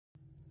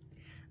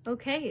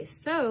Okay,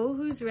 so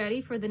who's ready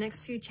for the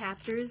next few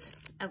chapters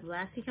of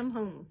Lassie Come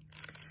Home?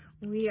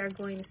 We are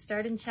going to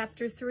start in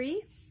chapter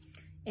 3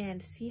 and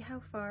see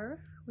how far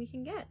we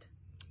can get.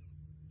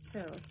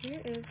 So here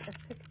is a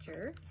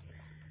picture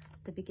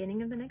at the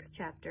beginning of the next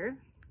chapter,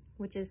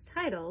 which is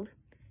titled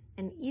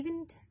An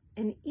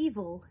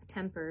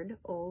Evil-Tempered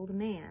Old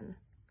Man.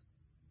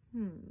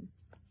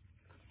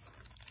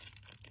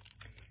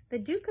 The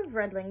Duke of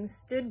Redling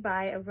stood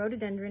by a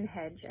rhododendron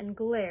hedge and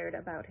glared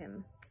about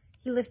him.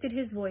 He lifted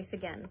his voice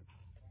again.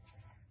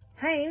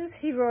 "Heinz,"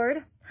 he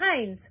roared.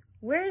 "Heinz,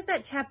 where has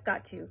that chap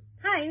got to?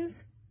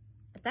 Heinz!"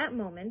 At that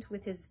moment,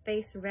 with his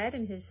face red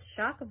and his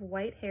shock of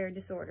white hair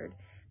disordered,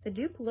 the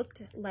Duke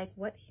looked like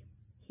what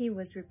he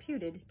was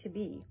reputed to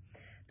be,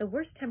 the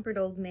worst-tempered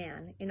old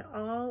man in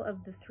all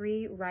of the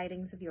 3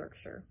 ridings of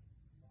Yorkshire.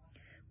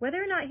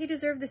 Whether or not he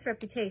deserved this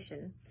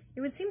reputation, it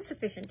would seem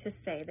sufficient to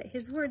say that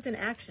his words and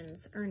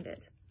actions earned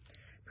it.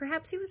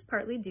 Perhaps he was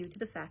partly due to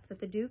the fact that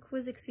the Duke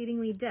was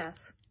exceedingly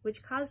deaf,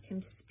 which caused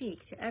him to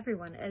speak to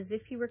everyone as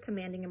if he were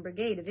commanding a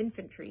brigade of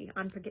infantry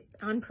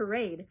on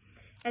parade,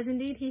 as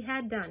indeed he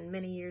had done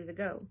many years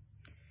ago.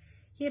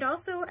 He had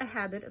also a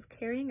habit of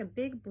carrying a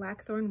big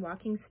blackthorn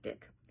walking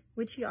stick,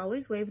 which he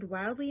always waved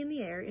wildly in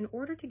the air in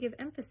order to give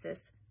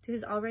emphasis to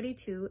his already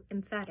too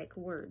emphatic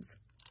words.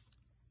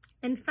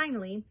 And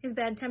finally, his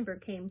bad temper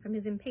came from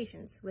his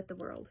impatience with the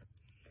world.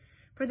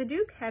 For the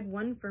Duke had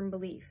one firm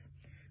belief,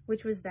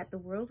 which was that the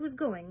world was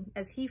going,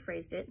 as he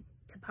phrased it,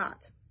 to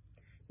pot.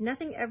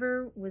 Nothing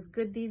ever was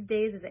good these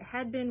days as it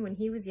had been when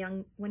he was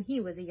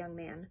a young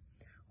man.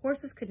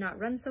 Horses could not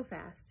run so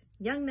fast.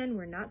 Young men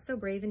were not so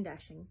brave and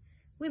dashing.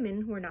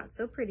 Women were not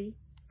so pretty.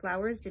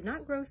 Flowers did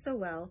not grow so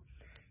well.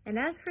 And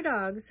as for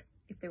dogs,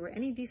 if there were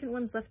any decent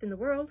ones left in the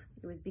world,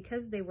 it was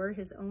because they were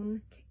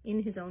in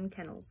his own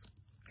kennels.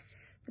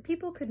 The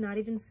people could not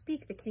even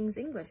speak the king's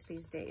English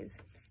these days,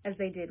 as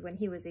they did when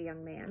he was a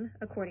young man,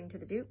 according to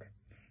the Duke.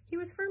 He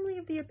was firmly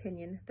of the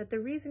opinion that the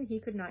reason he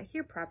could not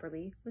hear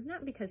properly was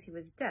not because he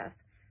was deaf,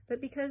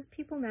 but because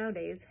people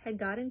nowadays had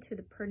got into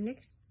the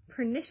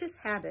pernicious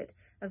habit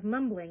of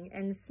mumbling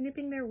and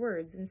snipping their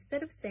words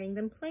instead of saying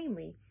them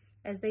plainly,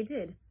 as they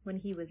did when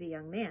he was a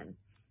young man.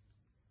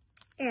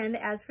 And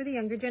as for the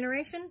younger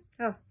generation,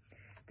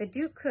 the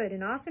Duke could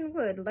and often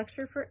would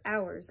lecture for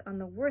hours on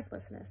the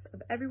worthlessness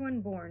of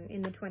everyone born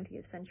in the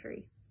 20th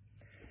century.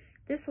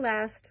 This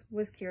last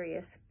was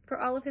curious. For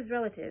all of his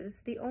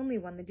relatives, the only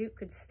one the Duke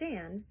could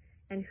stand,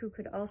 and who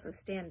could also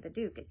stand the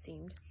Duke, it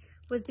seemed,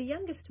 was the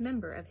youngest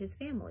member of his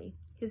family,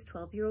 his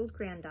 12-year-old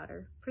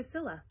granddaughter,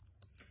 Priscilla.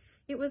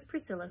 It was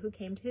Priscilla who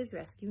came to his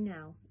rescue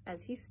now,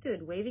 as he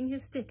stood waving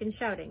his stick and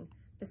shouting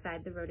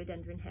beside the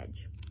rhododendron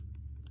hedge.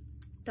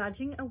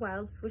 Dodging a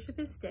wild swish of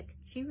his stick,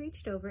 she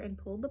reached over and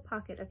pulled the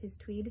pocket of his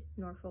tweed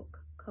Norfolk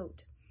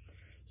coat.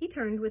 He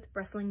turned with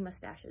bristling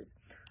mustaches.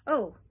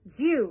 "Oh,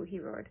 Zew!" he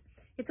roared.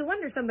 "It's a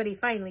wonder somebody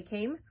finally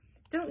came.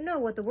 Don't know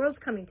what the world's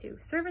coming to.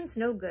 Servants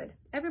no good.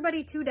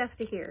 Everybody too deaf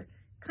to hear.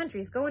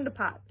 Country's going to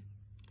pot."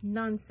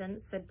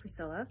 "Nonsense," said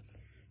Priscilla.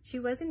 She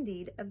was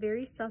indeed a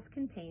very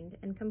self-contained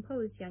and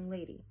composed young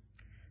lady.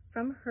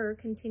 From her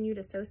continued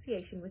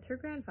association with her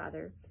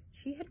grandfather,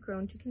 she had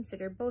grown to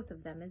consider both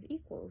of them as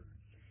equals,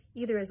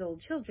 either as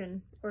old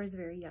children or as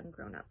very young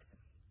grown-ups.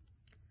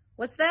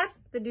 "What's that?"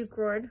 the Duke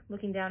roared,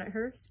 looking down at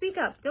her. "Speak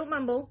up, don't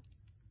mumble."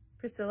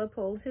 Priscilla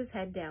pulled his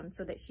head down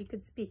so that she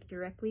could speak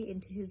directly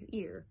into his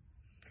ear.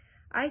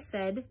 "I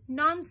said,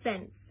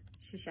 nonsense,"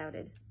 she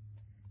shouted.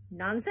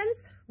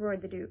 "Nonsense?"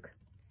 roared the Duke.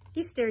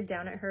 He stared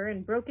down at her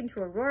and broke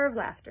into a roar of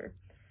laughter.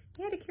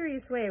 He had a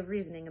curious way of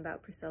reasoning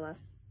about Priscilla.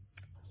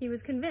 He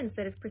was convinced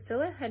that if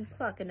Priscilla had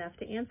pluck enough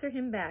to answer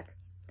him back,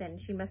 then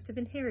she must have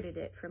inherited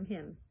it from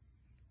him.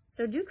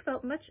 So Duke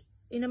felt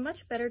in a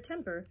much better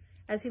temper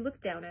as he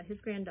looked down at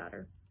his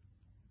granddaughter.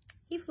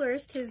 He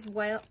flourished his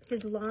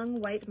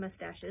long white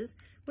mustaches,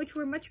 which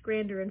were much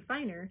grander and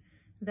finer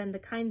than the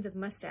kinds of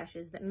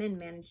mustaches that men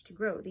manage to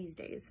grow these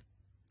days.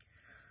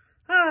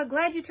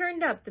 Glad you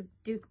turned up," the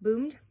Duke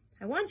boomed.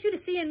 "I want you to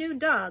see a new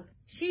dog.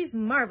 She's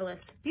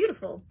marvelous,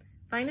 beautiful,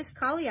 finest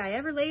collie I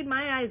ever laid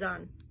my eyes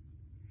on."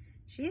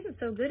 "She isn't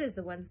so good as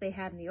the ones they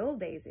had in the old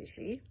days, is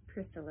she?"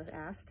 Priscilla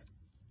asked.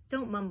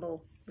 "Don't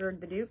mumble,"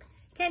 roared the Duke.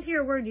 "Can't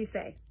hear a word you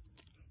say."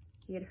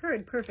 He had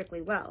heard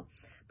perfectly well,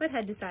 but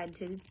had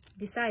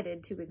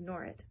decided to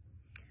ignore it.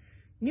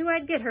 "Knew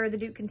I'd get her," the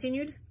Duke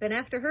continued. "Been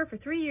after her for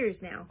 3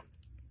 years now."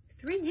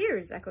 3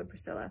 years, echoed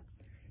Priscilla.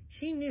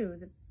 She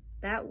knew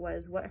that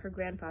was what her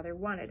grandfather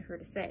wanted her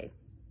to say.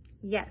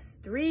 "Yes,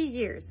 3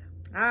 years.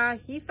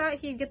 He thought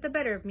he'd get the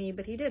better of me,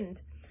 but he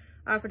didn't.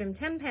 Offered him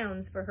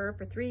 £10 for her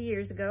for 3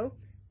 years ago,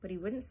 but he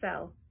wouldn't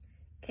sell.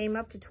 Came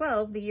up to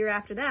 12 the year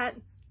after that,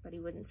 but he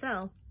wouldn't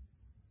sell.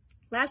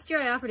 Last year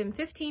I offered him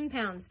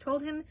 £15,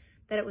 told him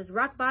that it was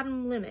rock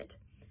bottom limit.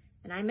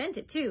 And I meant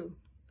it too,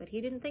 but he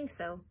didn't think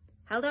so.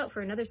 Held out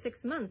for another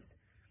 6 months.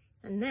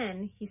 And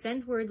then he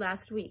sent word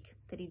last week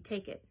that he'd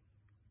take it."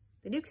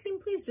 The Duke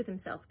seemed pleased with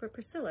himself, but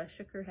Priscilla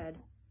shook her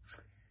head.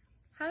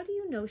 "How do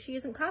you know she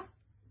isn't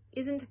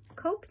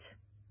coped?"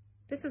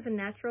 This was a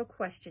natural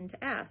question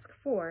to ask,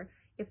 for,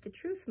 if the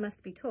truth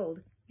must be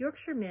told,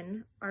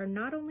 Yorkshiremen are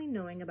not only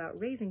knowing about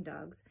raising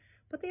dogs,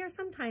 but they are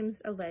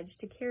sometimes alleged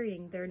to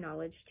carrying their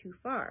knowledge too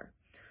far.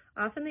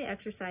 Often they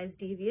exercise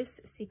devious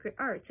secret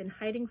arts in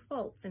hiding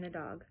faults in a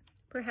dog,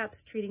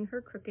 perhaps treating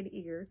a crooked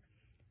ear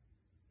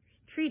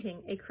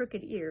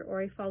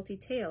or a faulty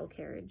tail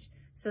carriage,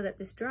 so that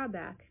this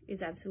drawback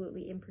is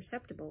absolutely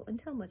imperceptible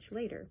until much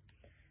later,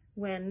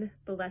 when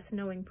the less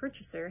knowing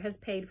purchaser has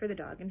paid for the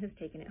dog and has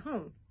taken it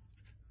home.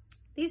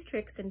 These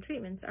tricks and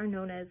treatments are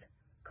known as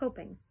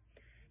coping.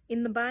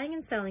 In the buying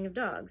and selling of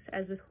dogs,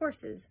 as with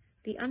horses,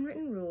 the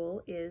unwritten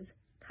rule is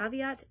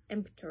caveat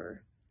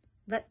emptor,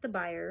 let the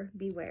buyer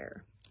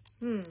beware.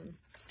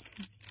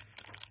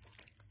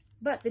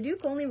 But the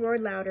Duke only roared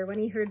louder when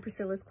he heard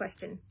Priscilla's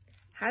question.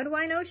 How do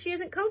I know she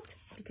isn't coped?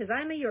 Because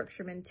I'm a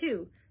Yorkshireman,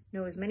 too.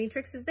 Know as many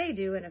tricks as they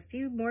do, and a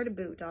few more to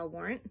boot, I'll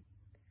warrant.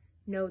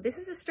 No, this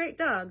is a straight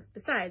dog.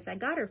 Besides, I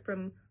got her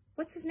from,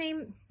 what's his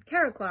name?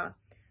 Carraclaw.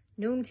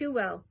 Know him too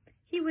well.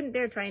 He wouldn't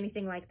dare try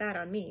anything like that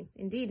on me.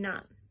 Indeed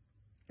not.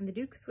 And the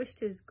Duke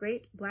swished his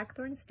great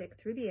blackthorn stick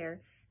through the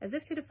air, as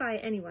if to defy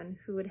anyone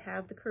who would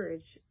have the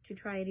courage to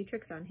try any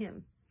tricks on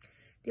him.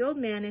 The old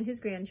man and his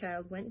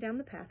grandchild went down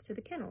the path to the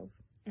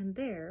kennels, and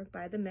there,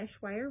 by the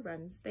mesh wire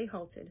runs, they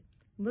halted,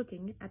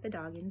 looking at the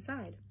dog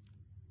inside.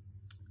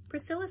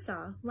 Priscilla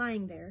saw,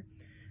 lying there,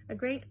 a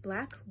great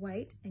black,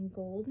 white, and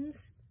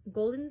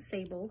golden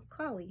sable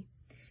collie.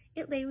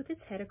 It lay with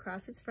its head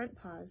across its front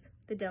paws,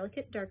 the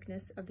delicate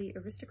darkness of the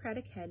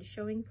aristocratic head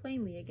showing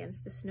plainly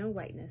against the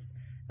snow-whiteness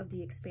of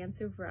the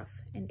expansive ruff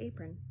and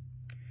apron.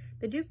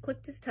 The Duke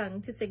clicked his tongue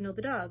to signal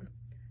the dog,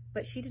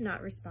 but she did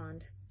not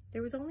respond.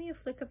 There was only a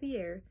flick of the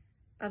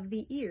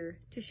ear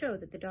to show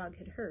that the dog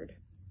had heard.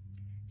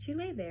 She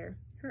lay there,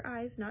 her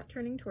eyes not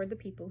turning toward the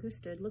people who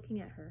stood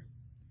looking at her.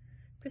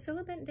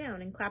 Priscilla bent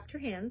down and clapped her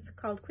hands,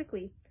 called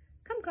quickly,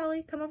 "Come,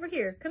 collie, come over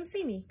here, come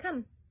see me,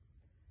 come."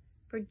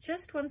 For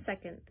just 1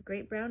 second, the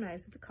great brown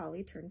eyes of the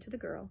collie turned to the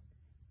girl,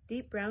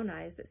 deep brown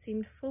eyes that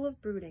seemed full of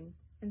brooding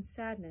and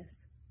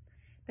sadness.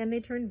 Then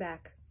they turned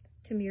back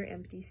to mere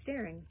empty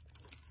staring.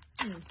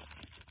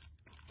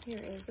 Here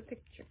is a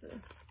picture.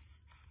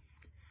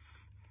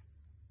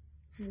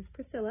 Here's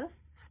Priscilla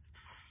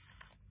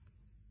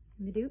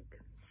and the Duke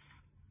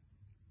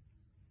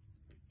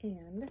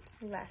and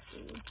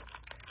Lassie.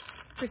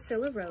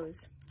 Priscilla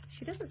rose.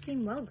 She doesn't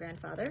seem well,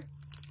 grandfather.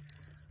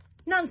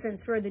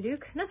 Nonsense, roared the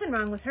Duke. Nothing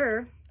wrong with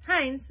her.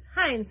 Heinz,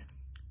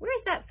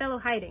 where's that fellow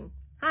hiding?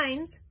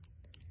 Heinz?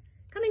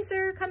 Coming,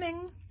 sir,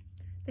 coming.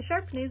 The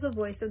sharp nasal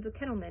voice of the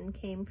kennelman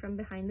came from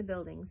behind the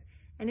buildings,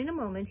 and in a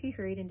moment he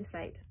hurried into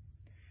sight.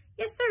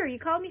 Yes, sir, you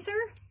called me,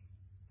 sir?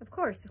 Of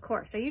course.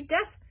 Are you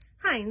deaf?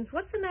 Heinz,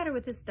 what's the matter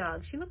with this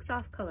dog? She looks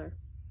off color.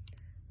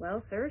 Well,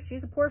 sir,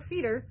 she's a poor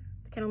feeder,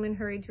 the kennelman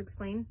hurried to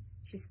explain.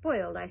 She's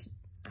spoiled, I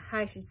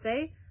should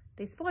say.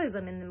 They spoils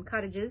 'em in them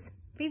cottages.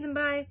 Feeds 'em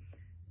by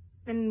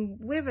and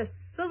with a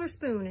silver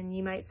spoon, and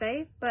ye might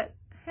say,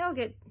 I'll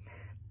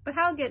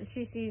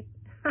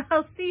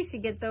see she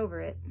gets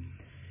over it.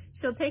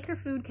 She'll take her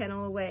food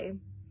kennel away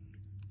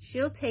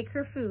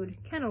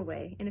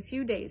in a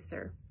few days,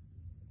 sir.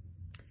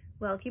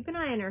 Well, keep an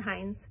eye on her,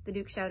 Heinz, the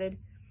Duke shouted.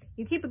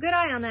 You keep a good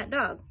eye on that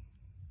dog.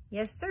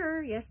 Yes,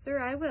 sir,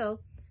 I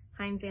will,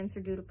 Heinz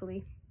answered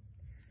dutifully.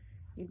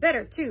 You'd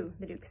better, too,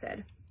 the Duke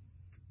said.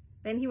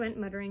 Then he went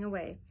muttering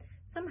away.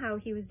 Somehow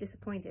he was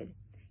disappointed.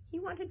 He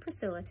wanted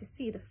Priscilla to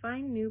see the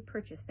fine new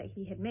purchase that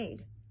he had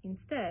made.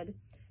 Instead,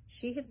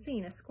 she had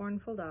seen a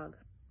scornful dog.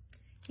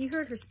 He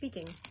heard her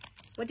speaking.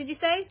 What did you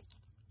say?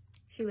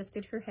 She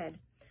lifted her head.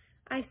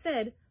 I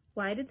said,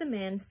 why did the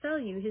man sell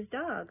you his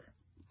dog?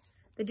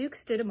 The Duke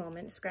stood a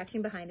moment,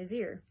 scratching behind his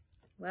ear.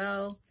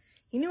 Well,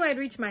 he knew I'd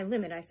reached my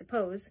limit, I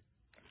suppose.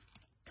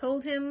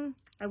 Told him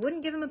I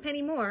wouldn't give him a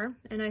penny more,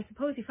 and I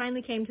suppose he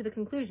finally came to the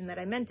conclusion that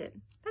I meant it.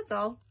 That's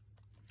all.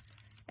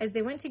 As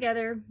they went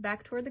together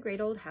back toward the great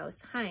old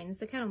house, Heinz,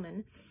 the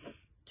kennelman,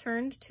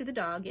 turned to the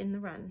dog in the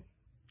run.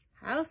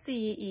 I'll see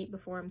ye eat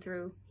before I'm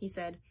through, he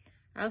said.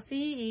 I'll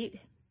see ye eat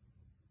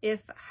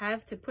if I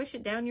have to push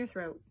it down your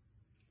throat.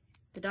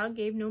 The dog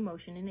gave no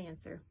motion in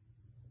answer.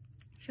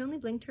 She only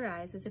blinked her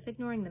eyes as if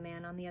ignoring the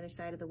man on the other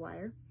side of the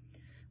wire.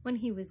 When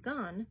he was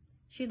gone,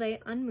 she lay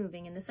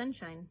unmoving in the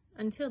sunshine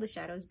until the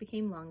shadows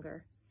became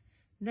longer.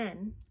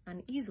 Then,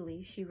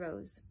 uneasily, she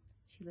rose.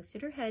 She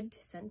lifted her head to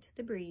scent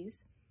the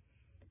breeze,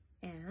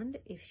 and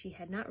if she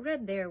had not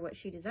read there what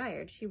she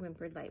desired, she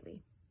whimpered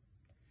lightly.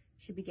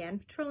 She began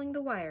patrolling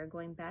the wire,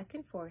 going back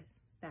and forth,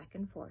 back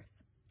and forth.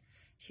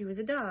 She was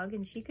a dog,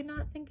 and she could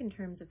not think in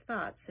terms of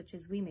thoughts such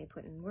as we may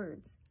put in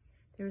words.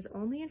 There was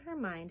only in her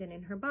mind and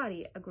in her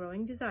body a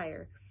growing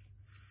desire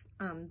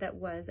that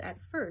was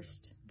at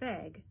first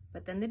vague,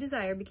 but then the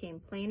desire became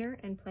plainer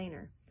and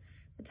plainer.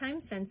 The time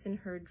sense in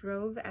her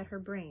drove at her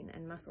brain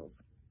and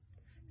muscles.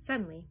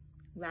 Suddenly,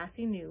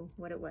 Lassie knew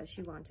what it was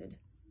she wanted.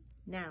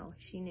 Now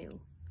she knew.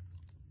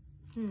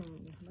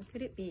 What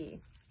could it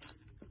be?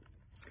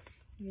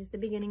 Here's the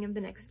beginning of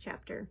the next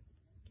chapter.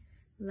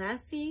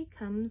 Lassie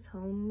comes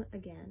home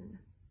again.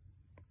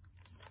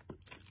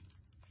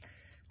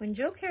 When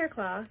Joe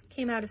Caraclaw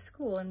came out of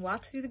school and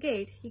walked through the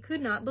gate, he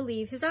could not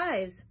believe his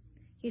eyes.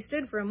 He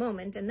stood for a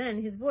moment, and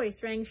then his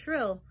voice rang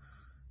shrill.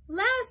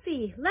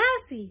 "Lassie!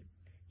 Lassie!"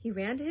 He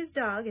ran to his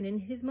dog, and in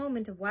his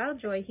moment of wild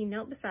joy he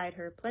knelt beside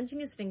her, plunging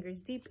his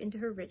fingers deep into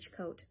her rich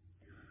coat.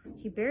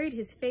 He buried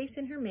his face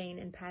in her mane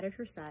and patted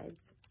her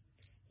sides.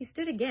 He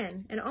stood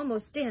again and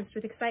almost danced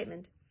with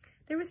excitement.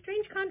 There was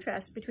strange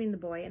contrast between the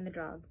boy and the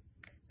dog.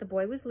 The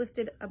boy was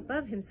lifted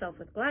above himself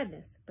with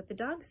gladness, but the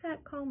dog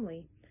sat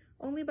calmly,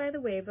 only by the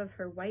wave of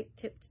her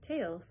white-tipped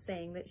tail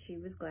saying that she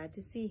was glad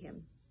to see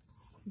him,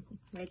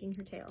 wagging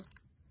her tail.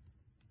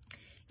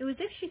 It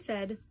was as if she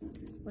said,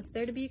 "What's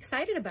there to be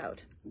excited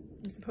about?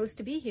 I'm supposed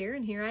to be here,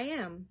 and here I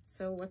am,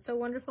 so what's so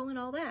wonderful in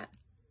all that?"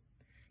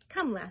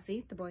 "Come,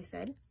 Lassie," the boy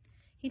said.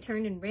 He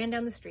turned and ran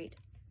down the street.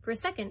 For a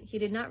second, he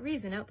did not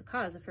reason out the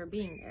cause of her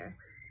being there.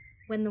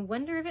 When the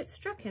wonder of it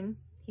struck him,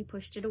 he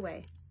pushed it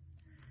away.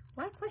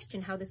 Why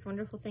question how this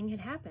wonderful thing had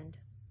happened?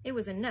 It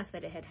was enough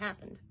that it had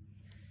happened.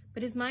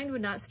 But his mind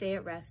would not stay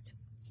at rest.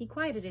 He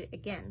quieted it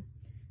again.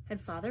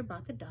 Had Father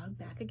bought the dog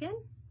back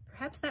again?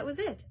 Perhaps that was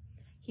it.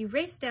 He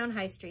raced down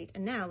High Street,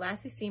 and now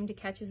Lassie seemed to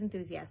catch his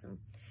enthusiasm.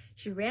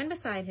 She ran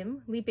beside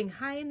him, leaping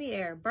high in the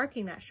air,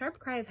 barking that sharp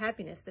cry of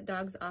happiness that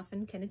dogs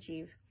often can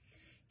achieve.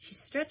 She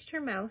stretched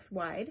her mouth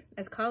wide,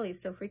 as collies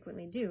so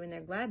frequently do in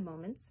their glad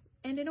moments,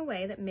 and in a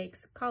way that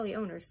makes collie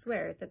owners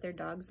swear that their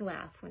dogs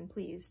laugh when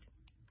pleased.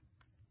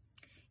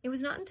 It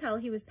was not until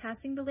he was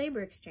passing the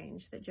labor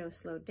exchange that Joe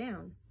slowed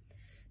down.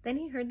 Then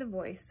he heard the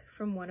voice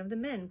from one of the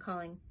men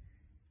calling,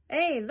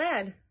 "Hey,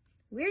 lad,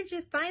 where'd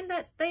you find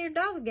that there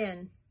dog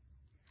again?"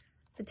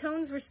 The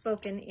tones were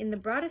spoken in the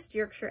broadest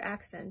Yorkshire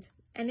accent,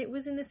 and it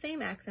was in the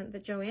same accent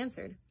that Joe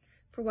answered,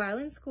 for while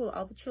in school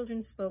all the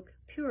children spoke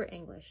pure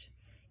English,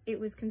 it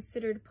was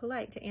considered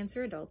polite to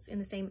answer adults in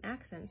the same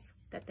accents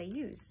that they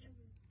used.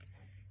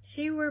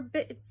 "She were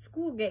bit at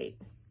school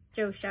gate,"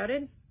 Joe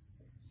shouted,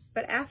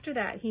 but after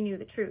that he knew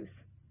the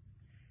truth.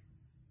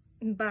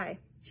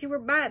 She were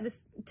by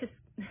to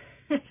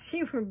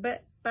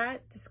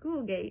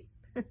school gate.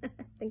 I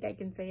think I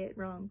can say it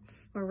wrong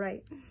or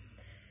right.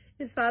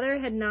 His father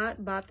had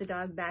not bought the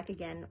dog back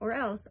again, or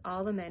else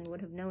all the men would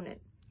have known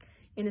it.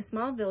 In a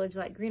small village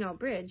like Greenall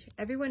Bridge,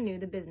 everyone knew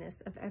the business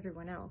of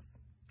everyone else.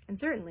 And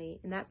certainly,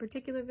 in that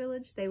particular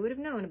village, they would have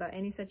known about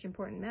any such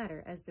important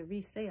matter as the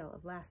resale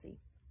of Lassie.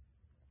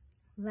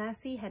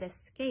 Lassie had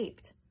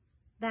escaped.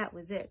 That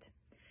was it.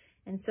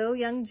 And so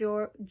young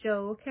Joe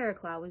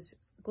Caraclaw was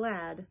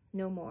glad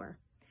no more.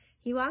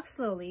 He walked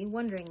slowly,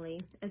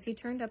 wonderingly, as he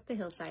turned up the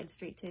hillside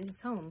street to his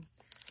home.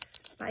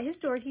 By his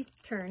door he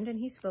turned and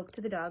he spoke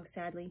to the dog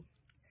sadly.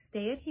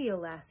 "Stay at heel,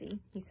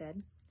 Lassie," he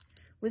said.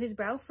 With his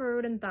brow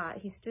furrowed in thought,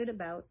 he stood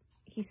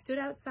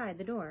outside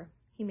the door.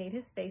 He made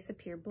his face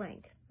appear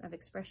blank of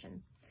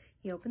expression.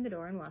 He opened the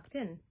door and walked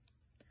in.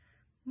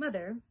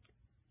 "Mother,"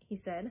 he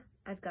said,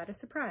 "I've got a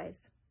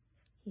surprise."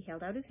 He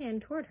held out his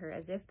hand toward her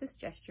as if this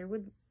gesture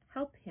would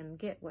help him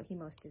get what he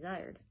most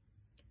desired.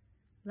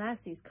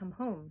 "Lassie's come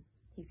home,"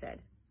 he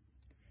said.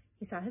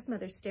 He saw his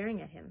mother staring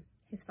at him.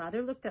 His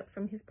father looked up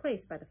from his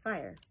place by the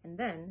fire, and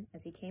then,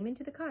 as he came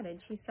into the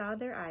cottage, he saw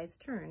their eyes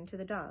turn to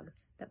the dog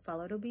that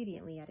followed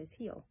obediently at his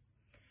heel.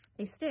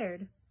 They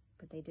stared,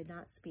 but they did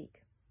not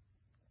speak.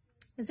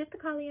 As if the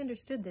collie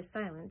understood this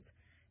silence,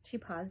 she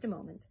paused a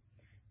moment.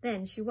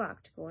 Then she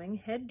walked, going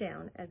head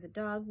down, as a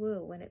dog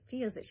will when it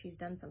feels that she's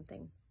done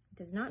something, it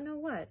does not know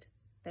what,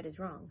 that is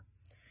wrong.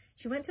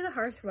 She went to the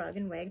hearth rug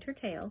and wagged her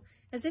tail,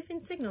 as if in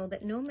signal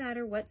that no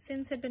matter what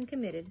sins had been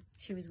committed,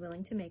 she was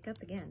willing to make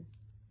up again.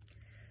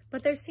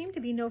 But there seemed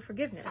to be no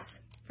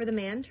forgiveness, for the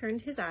man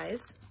turned his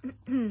eyes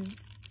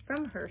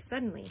from her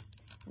suddenly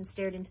and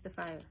stared into the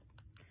fire.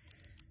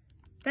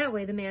 That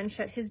way the man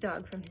shut his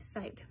dog from his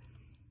sight.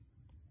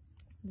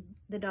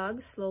 The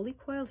dog slowly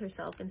coiled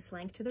herself and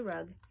slank to the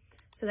rug,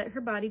 so that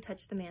her body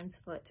touched the man's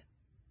foot.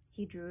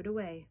 He drew it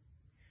away.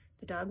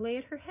 The dog lay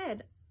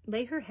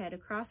her head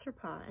across her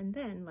paw, and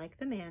then, like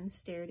the man,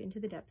 stared into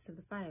the depths of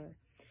the fire,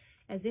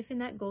 as if in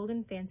that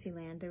golden fancy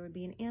land there would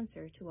be an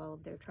answer to all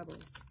of their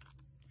troubles.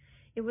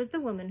 It was the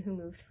woman who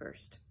moved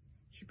first.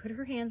 She put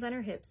her hands on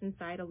her hips and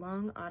sighed a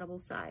long, audible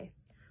sigh,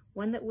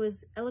 one that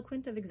was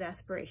eloquent of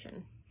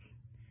exasperation.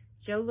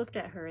 Joe looked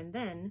at her, and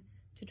then,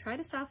 to try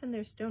to soften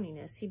their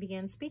stoniness, he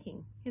began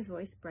speaking, his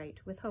voice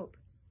bright with hope.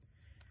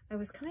 "I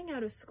was coming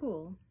out of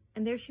school,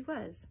 and there she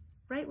was,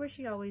 right where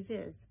she always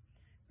is,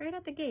 right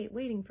at the gate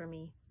waiting for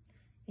me,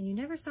 and you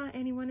never saw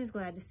anyone as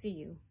glad to see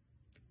you.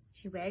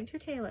 She wagged her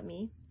tail at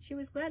me. She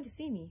was glad to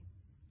see me."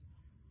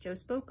 Joe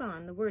spoke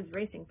on, the words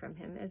racing from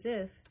him, as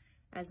if,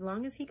 as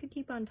long as he could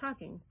keep on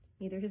talking,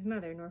 neither his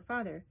mother nor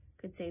father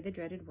could say the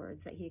dreaded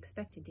words that he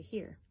expected to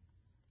hear.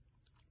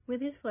 With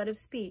his flood of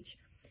speech,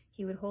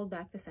 he would hold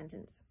back the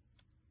sentence.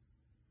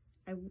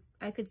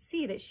 I could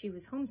see that she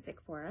was homesick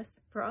for us,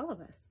 for all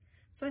of us,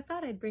 so I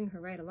thought I'd bring her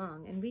right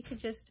along, and we could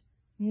just—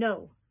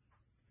 "No!"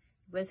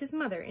 It was his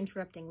mother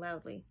interrupting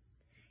loudly.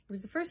 It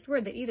was the first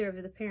word that either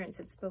of the parents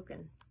had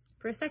spoken.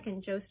 For a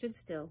second, Joe stood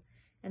still,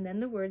 and then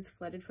the words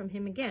flooded from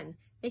him again,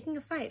 making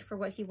a fight for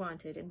what he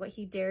wanted and what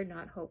he dared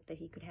not hope that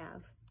he could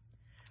have.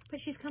 But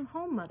she's come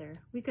home,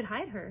 Mother. We could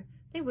hide her.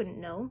 They wouldn't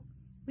know.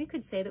 We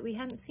could say that we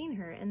hadn't seen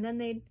her, and then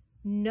they'd...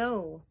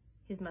 No,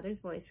 his mother's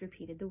voice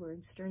repeated the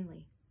words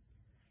sternly.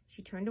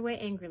 She turned away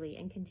angrily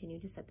and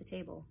continued to set the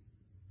table.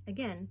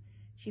 Again,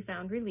 she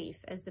found relief,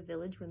 as the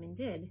village women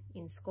did,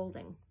 in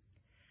scolding.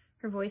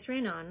 Her voice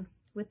ran on,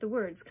 with the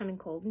words coming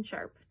cold and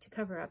sharp, to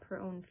cover up her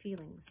own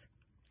feelings.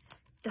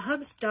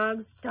 Dogs,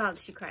 dogs,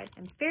 dogs, she cried.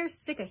 I'm fair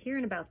sick of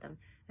hearing about them.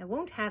 I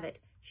won't have it.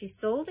 She's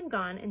sold and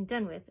gone and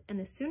done with, and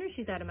the sooner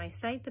she's out of my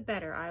sight, the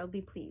better I'll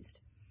be pleased.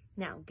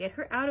 Now, get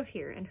her out of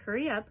here, and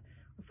hurry up.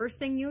 The first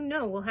thing you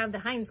know, we'll have the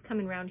Hines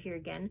coming round here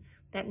again,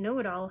 that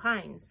know-it-all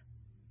Hines.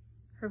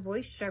 Her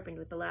voice sharpened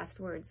with the last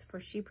words, for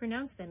she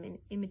pronounced them in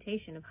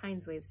imitation of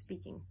Hines' way of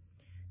speaking.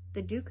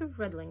 The Duke of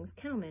Rudling's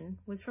kennelman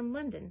was from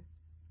London,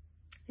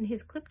 and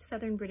his clipped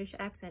southern British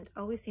accent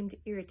always seemed to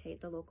irritate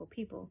the local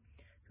people,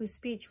 whose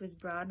speech was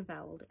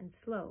broad-voweled and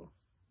slow.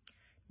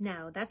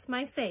 Now, that's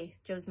my say,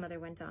 Joe's mother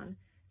went on,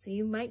 so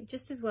you might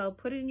just as well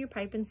put it in your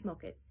pipe and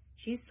smoke it.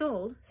 She's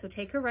sold, so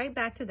take her right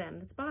back to them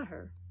that's bought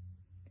her.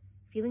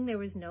 Feeling there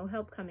was no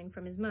help coming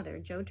from his mother,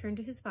 Joe turned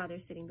to his father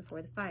sitting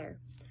before the fire.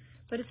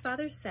 But his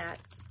father sat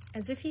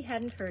as if he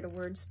hadn't heard a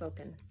word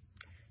spoken.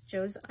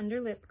 Joe's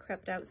underlip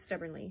crept out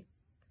stubbornly,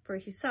 for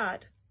he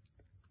sought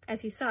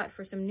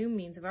for some new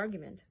means of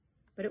argument.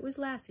 But it was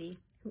Lassie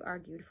who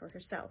argued for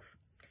herself.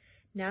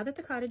 Now that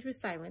the cottage was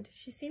silent,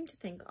 she seemed to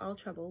think all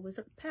trouble was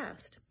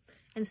past,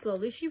 and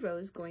slowly she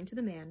rose, going to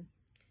the man,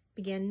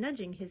 began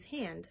nudging his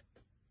hand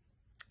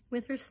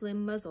with her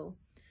slim muzzle,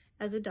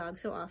 as a dog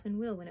so often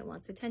will when it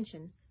wants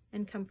attention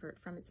and comfort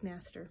from its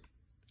master.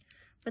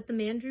 But the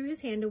man drew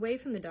his hand away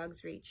from the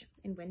dog's reach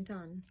and went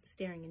on,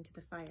 staring into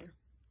the fire.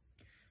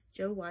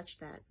 Joe watched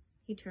that.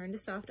 He turned a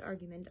soft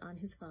argument on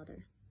his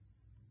father.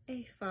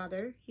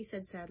 Father, he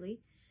said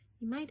sadly,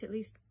 you might at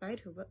least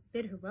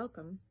bid her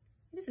welcome.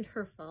 It isn't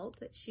her fault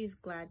that she's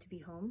glad to be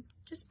home.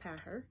 Just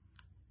pat her.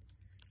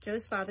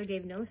 Joe's father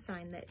gave no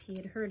sign that he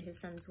had heard his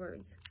son's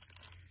words.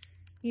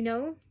 You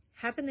know,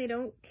 happen they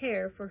don't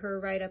care for her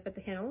right up at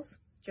the kennels,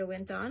 Joe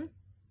went on,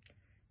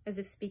 as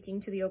if speaking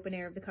to the open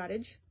air of the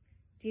cottage.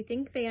 Do you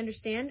think they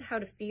understand how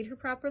to feed her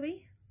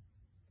properly?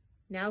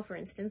 Now, for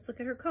instance, look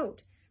at her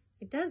coat.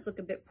 It does look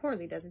a bit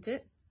poorly, doesn't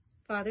it?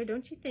 Father,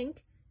 don't you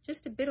think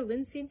just a bit of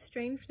linseed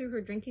strained through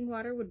her drinking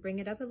water would bring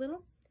it up a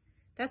little?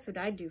 That's what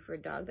I'd do for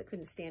a dog that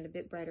couldn't stand a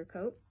bit brighter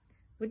coat.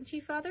 Wouldn't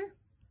you, Father?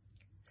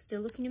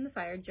 Still looking in the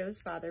fire, Joe's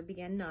father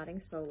began nodding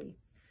slowly.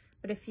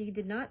 But if he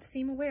did not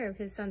seem aware of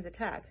his son's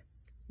attack,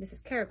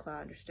 Mrs.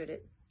 Carraclaw understood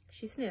it.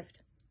 She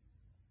sniffed.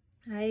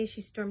 Aye,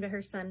 she stormed at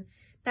her son.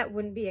 That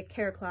wouldn't be a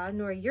Carraclaw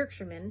nor a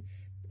Yorkshireman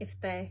if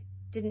they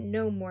didn't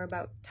know more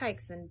about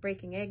tykes than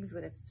breaking eggs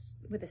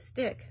with a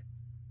stick.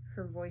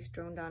 Her voice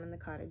droned on in the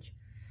cottage.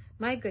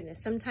 My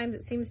goodness, sometimes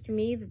it seems to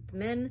me that the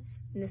men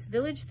in this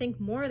village think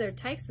more of their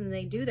tykes than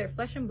they do their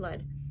flesh and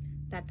blood.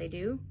 That they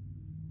do.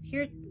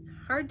 Here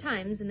hard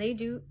times,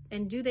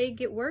 and do they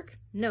get work?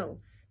 No.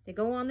 They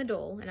go on the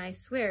dole, and I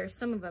swear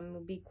some of 'em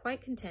will be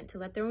quite content to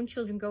let their own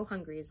children go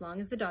hungry as long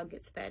as the dog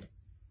gets fed.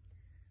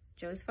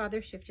 Joe's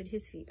father shifted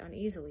his feet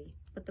uneasily,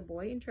 but the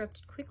boy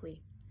interrupted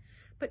quickly.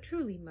 But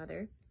truly,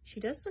 Mother, she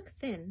does look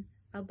thin.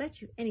 I'll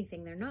bet you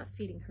anything they're not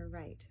feeding her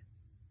right.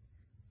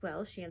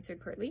 Well, she answered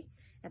pertly,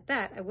 at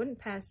that I wouldn't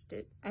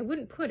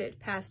put it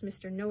past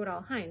Mr.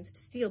 Know-it-all Hines to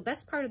steal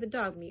best part of the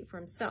dog meat for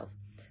himself,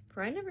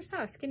 for I never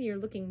saw a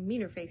skinnier-looking,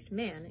 meaner-faced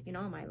man in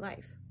all my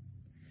life.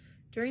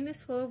 During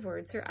this flow of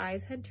words, her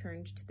eyes had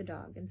turned to the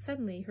dog, and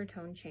suddenly her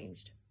tone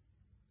changed.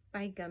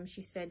 By gum,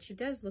 she said, she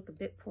does look a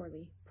bit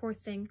poorly. Poor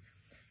thing.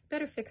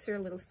 Better fix her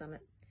a little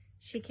summit.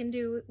 She can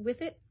do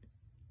with it,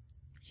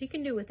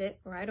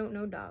 or I don't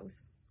know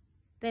dogs.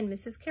 Then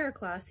Mrs.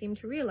 Carraclaw seemed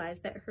to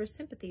realize that her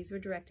sympathies were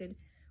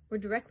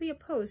directly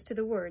opposed to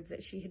the words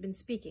that she had been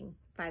speaking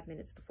 5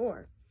 minutes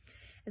before.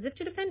 As if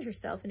to defend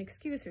herself and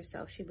excuse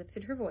herself, she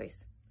lifted her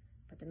voice.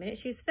 But the minute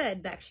she's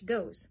fed, back she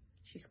goes,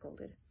 she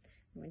scolded.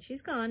 And when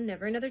she's gone,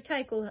 never another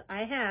tyke will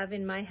I have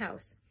in my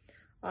house.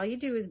 All you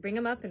do is bring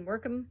 'em up and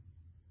work 'em,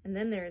 and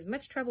then they're as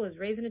much trouble as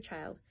raising a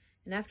child.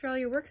 And after all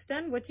your work's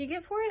done, what do you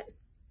get for it?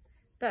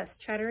 Thus,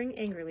 chattering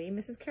angrily,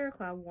 Mrs.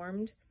 Carraclaw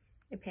warmed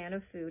a pan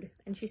of food,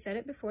 and she set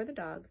it before the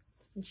dog,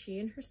 and she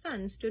and her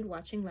son stood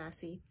watching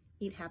Lassie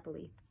eat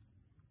happily.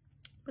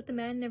 But the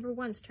man never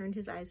once turned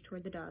his eyes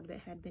toward the dog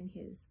that had been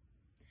his.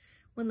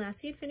 When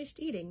Lassie had finished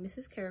eating,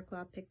 Mrs.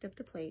 Carraclaw picked up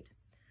the plate.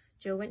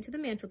 Joe went to the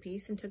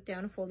mantelpiece and took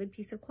down a folded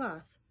piece of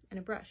cloth and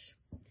a brush.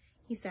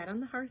 He sat on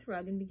the hearth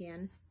rug and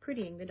began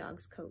prettying the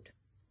dog's coat.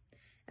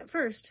 At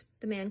first,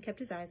 the man kept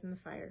his eyes on the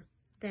fire.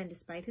 Then,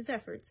 despite his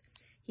efforts,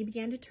 he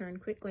began to turn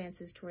quick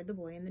glances toward the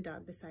boy and the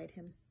dog beside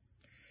him.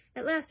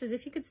 At last, as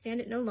if he could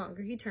stand it no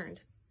longer, he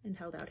turned and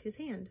held out his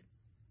hand.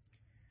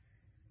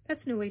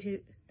 That's no way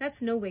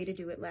to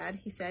do it, lad,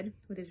 he said,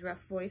 with his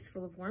rough voice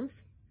full of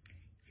warmth.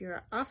 If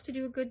you're off to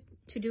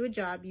do a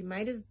job, you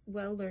might as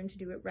well learn to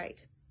do it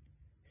right.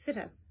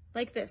 Sitha,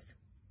 like this.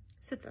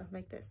 Sitha,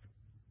 like this.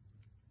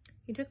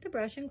 He took the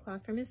brush and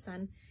cloth from his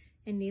son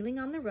and kneeling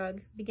on the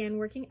rug, began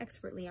working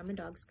expertly on the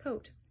dog's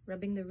coat,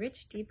 rubbing the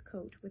rich, deep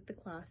coat with the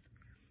cloth,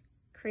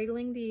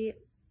 cradling the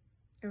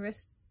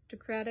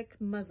aristocratic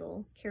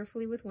muzzle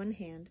carefully with one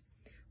hand,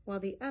 while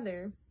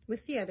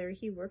with the other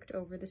he worked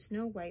over the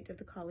snow white of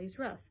the collie's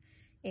ruff,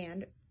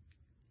 and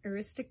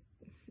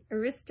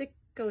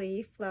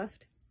artistically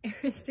fluffed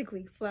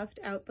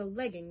out the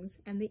leggings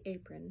and the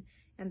apron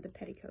and the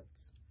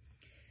petticoats.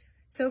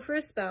 So for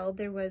a spell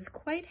there was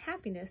quiet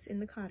happiness in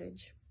the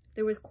cottage.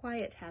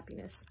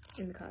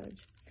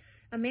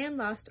 A man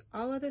lost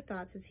all other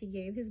thoughts as he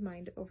gave his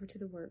mind over to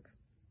the work.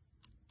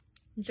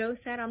 Joe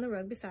sat on the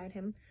rug beside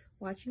him,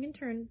 watching in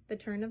turn the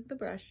turn of the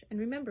brush and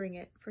remembering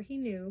it, for he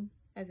knew,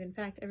 as in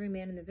fact every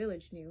man in the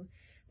village knew,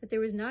 that there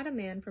was not a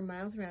man for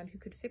miles around who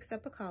could fix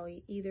up a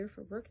collie either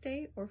for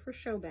workday or for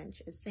show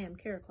bench as Sam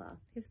Carraclaw,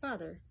 his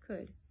father,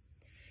 could.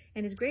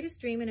 And his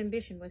greatest dream and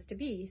ambition was to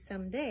be,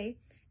 some day,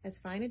 as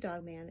fine a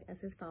dog man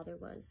as his father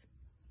was.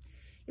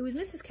 It was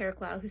Mrs.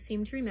 Carraclaw who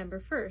seemed to remember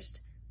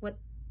first what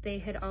they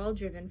had all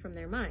driven from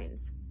their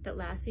minds, that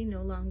Lassie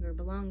no longer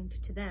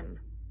belonged to them.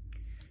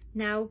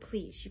 "Now,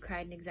 please," she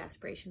cried in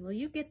exasperation, "will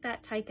you get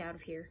that tyke out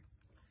of here?"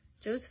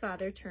 Joe's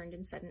father turned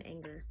in sudden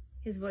anger.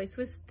 His voice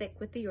was thick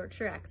with the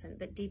Yorkshire accent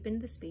that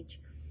deepened the speech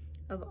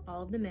of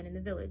all the men in the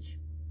village.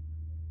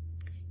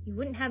 "You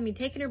wouldn't have me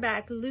taking her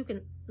back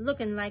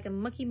looking like a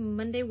mucky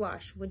Monday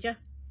wash, would ya?"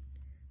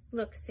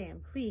 "Look,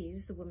 Sam,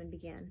 please," the woman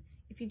began.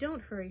 "If you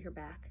don't hurry her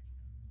back."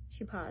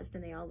 She paused,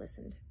 and they all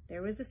listened.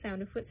 There was the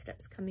sound of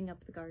footsteps coming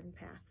up the garden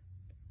path.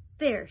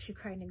 "There!" she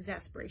cried in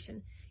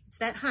exasperation. "It's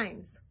that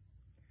Hines."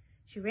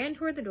 She ran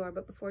toward the door,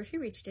 but before she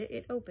reached it,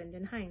 it opened,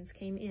 and Hines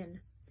came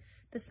in.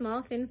 The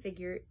small, thin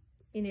figure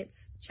in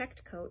its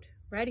checked coat,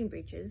 riding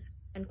breeches,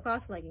 and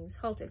cloth leggings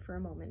halted for a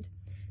moment.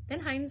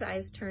 Then Hines'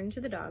 eyes turned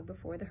to the dog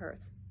before the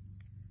hearth.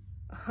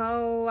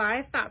 "Oh,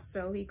 I thought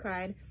so," he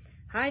cried.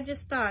 "I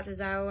just thought as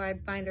how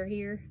I'd find her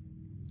here."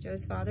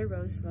 Joe's father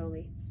rose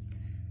slowly.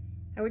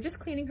 "I were just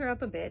cleaning her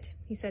up a bit,"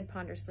 he said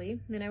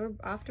ponderously, "then I were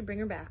off to bring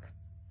her back."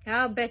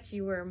 "I'll bet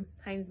you were,"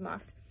 Hines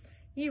mocked.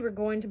 "You were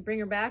going to bring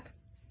her back."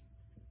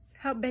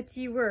 "I'll bet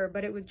you were,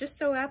 but it would just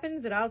so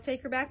happens that I'll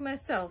take her back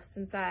myself,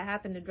 since I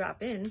happened to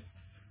drop in."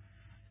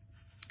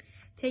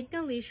 Taking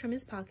a leash from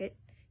his pocket,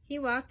 he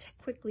walked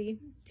quickly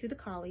to the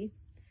collie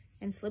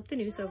and slipped the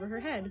noose over her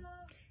head.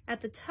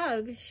 At the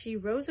tug, she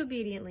rose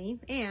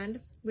obediently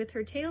and, with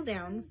her tail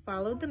down,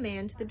 followed the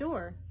man to the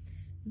door.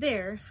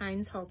 There,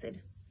 Hines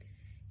halted.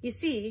 "You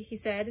see," he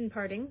said in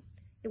parting,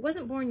 I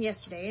wasn't born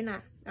yesterday, and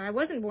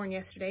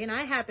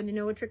I happen to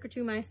know a trick or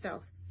two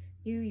myself.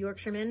 You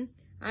Yorkshiremen,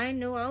 I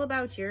know all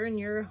about yer and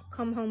your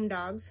come-home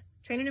dogs,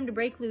 training 'em to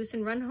break loose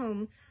and run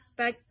home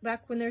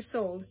back when they're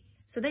sold.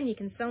 So then you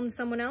can sell 'em to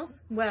someone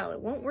else? Well,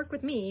 it won't work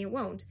with me, it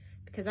won't,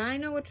 because I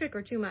know a trick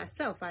or two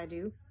myself, I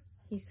do."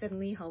 He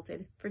suddenly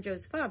halted, for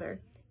Joe's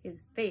father,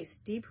 his face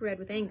deep red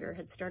with anger,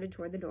 had started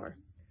toward the door.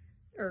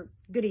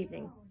 "Good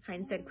evening,"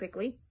 Hines said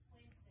quickly.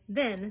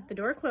 Then the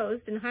door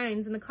closed, and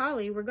Hines and the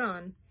collie were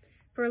gone.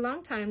 For a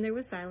long time there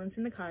was silence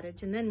in the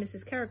cottage, and then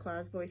Mrs.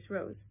 Carraclaw's voice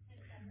rose.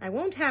 "I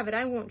won't have it,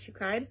 I won't," she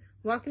cried,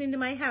 "walking into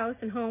my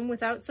house and home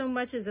without so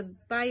much as a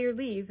by your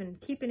leave, and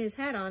keeping his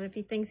hat on if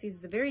he thinks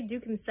he's the very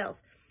Duke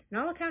himself, and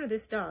all account of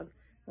this dog.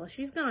 Well,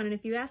 she's gone, and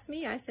if you ask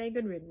me, I say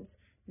good riddance.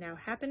 Now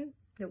happen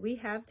that we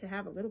have to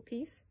have a little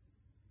peace.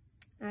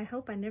 I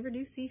hope I never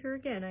do see her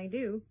again, I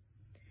do."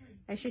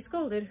 As she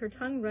scolded, her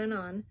tongue ran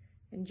on,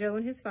 and Joe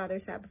and his father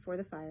sat before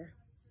the fire.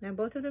 Now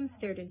both of them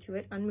stared into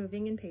it,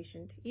 unmoving and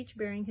patient, each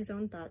bearing his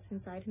own thoughts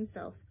inside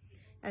himself,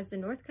 as the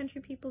North Country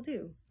people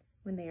do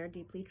when they are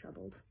deeply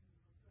troubled.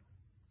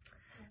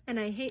 And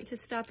I hate to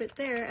stop it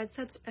there at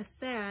such a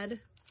sad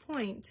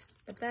point,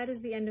 but that is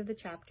the end of the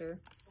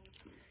chapter.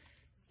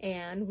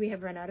 And we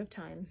have run out of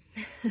time.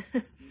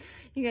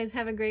 You guys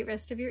have a great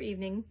rest of your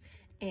evening,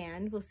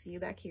 and we'll see you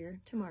back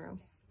here tomorrow.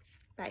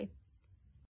 Bye.